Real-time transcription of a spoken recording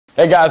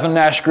Hey guys, I'm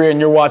NASH GRIER and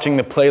you're watching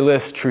the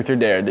playlist Truth or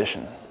Dare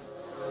edition.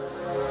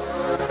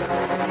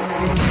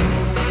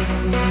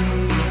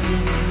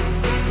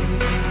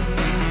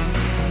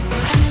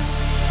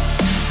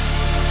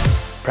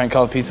 Prank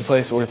call the pizza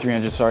place, order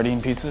 300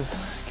 sardine pizzas.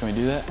 Can we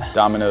do that?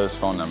 Domino's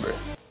phone number.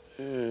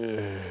 My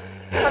name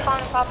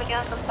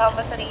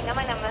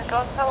is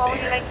Rosa. What would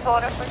you like to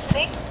order for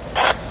today?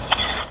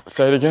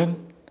 Say it again?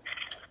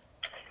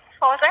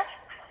 What was that?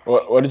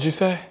 What did you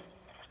say?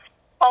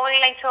 What would you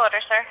like to order,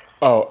 sir?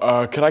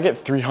 Oh, could I get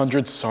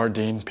 300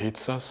 sardine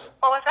pizzas?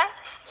 What was that?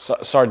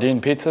 Sardine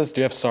pizzas?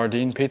 Do you have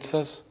sardine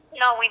pizzas?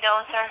 No, we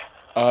don't, sir.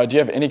 Do you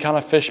have any kind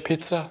of fish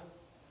pizza?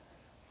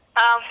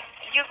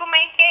 You can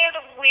make it,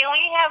 we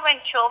only have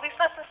anchovies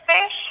as a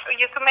fish, or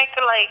you can make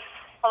it like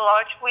a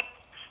large with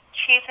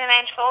cheese and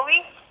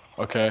anchovies.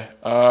 Okay.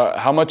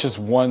 How much is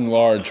one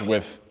large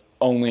with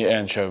only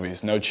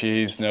anchovies? No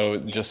cheese, no,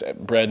 just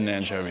bread and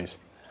anchovies?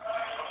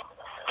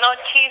 No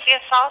cheese,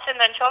 just sauce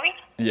and anchovy?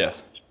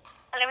 Yes.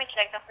 Let me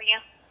check that for you.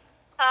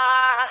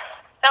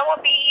 That will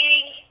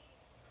be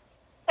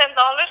 $10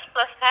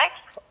 plus tax.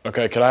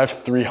 Okay, could I have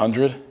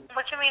 300?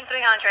 What do you mean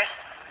 300?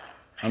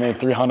 I mean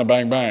 300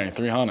 bang bang,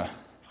 300.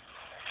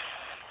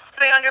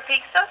 300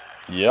 pizzas?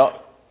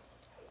 Yep.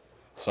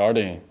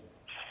 Sardine.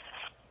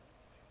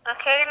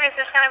 Okay, and is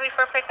this going to be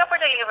for pickup or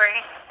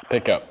delivery?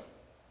 Pickup.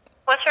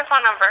 What's your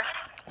phone number?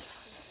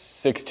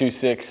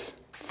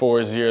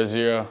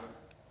 626-400.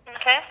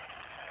 Okay.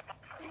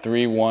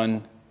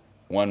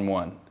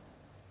 3111.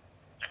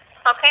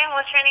 Okay, and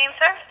what's your name,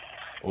 sir?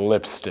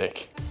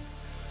 Lipstick.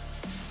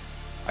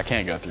 I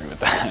can't go through with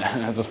that.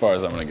 That's as far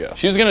as I'm gonna go.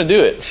 She was gonna do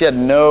it. She had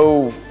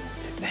no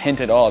hint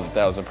at all that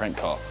that was a prank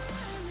call.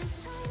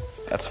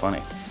 That's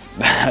funny.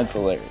 That's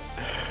hilarious.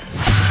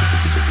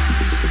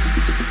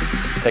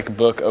 Take a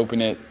book, open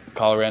it,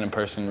 call a random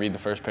person, read the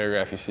first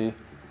paragraph you see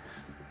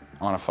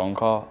on a phone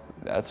call.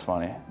 That's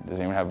funny. Does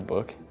anyone have a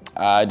book?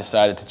 I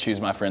decided to choose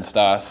my friend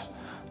Stas.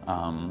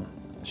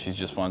 She's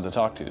just fun to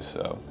talk to,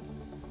 so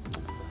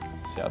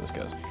let's see how this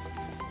goes.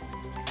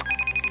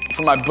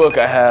 For my book,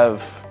 I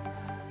have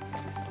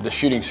the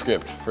shooting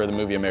script for the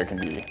movie American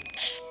Beauty.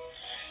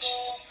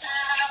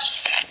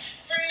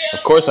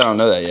 Of course I don't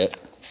know that yet.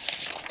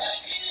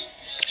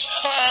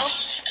 Hello?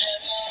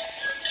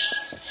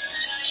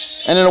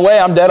 And in a way,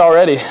 I'm dead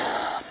already.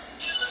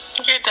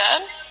 You're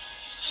dead?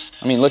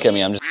 I mean, look at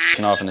me, I'm just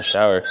f***ing off in the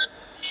shower.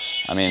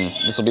 I mean,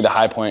 this will be the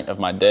high point of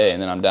my day,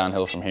 and then I'm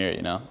downhill from here,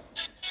 you know?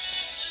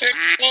 You're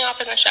f***ing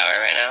off in the shower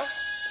right now?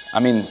 I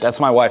mean,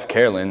 that's my wife,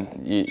 Carolyn.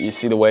 You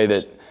see the way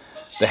that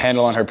the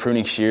handle on her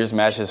pruning shears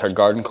matches her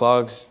garden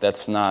clogs?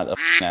 That's not a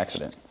f***ing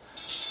accident.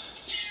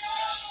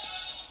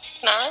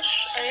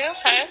 Nash, are you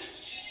okay?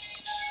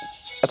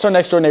 That's our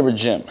next door neighbor,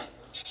 Jim.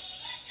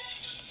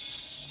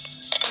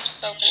 I'm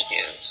so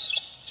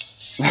confused.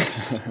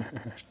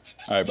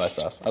 All right, bye,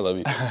 Stas. I love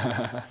you.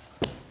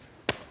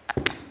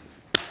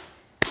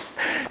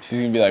 She's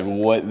gonna be like,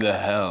 what the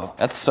hell?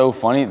 That's so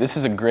funny. This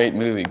is a great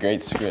movie,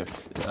 great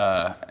script.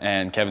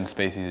 And Kevin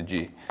Spacey's a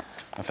G.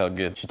 I felt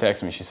good. She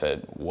texted me, she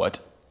said, what?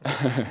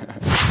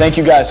 Thank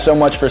you guys so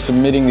much for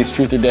submitting these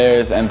Truth or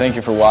Dares, and thank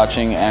you for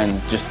watching,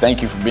 and just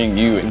thank you for being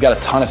you. We've got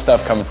a ton of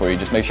stuff coming for you.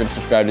 Just make sure to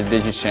subscribe to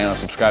Digi's channel,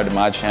 subscribe to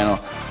my channel,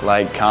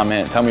 like,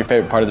 comment, tell me your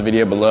favorite part of the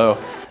video below,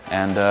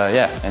 and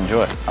yeah,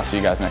 enjoy. I'll see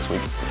you guys next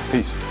week.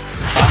 Peace.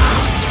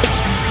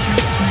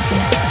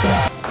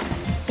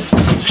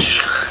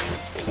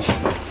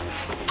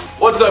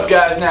 What's up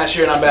guys, Nash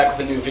here, and I'm back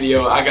with a new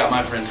video. I got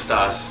my friend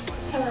Stas.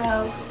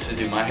 Hello. To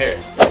do my hair.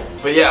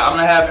 But yeah, I'm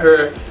gonna have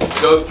her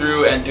go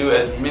through and do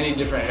as many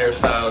different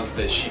hairstyles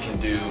that she can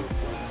do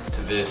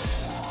to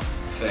this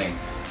thing.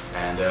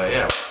 And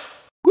yeah.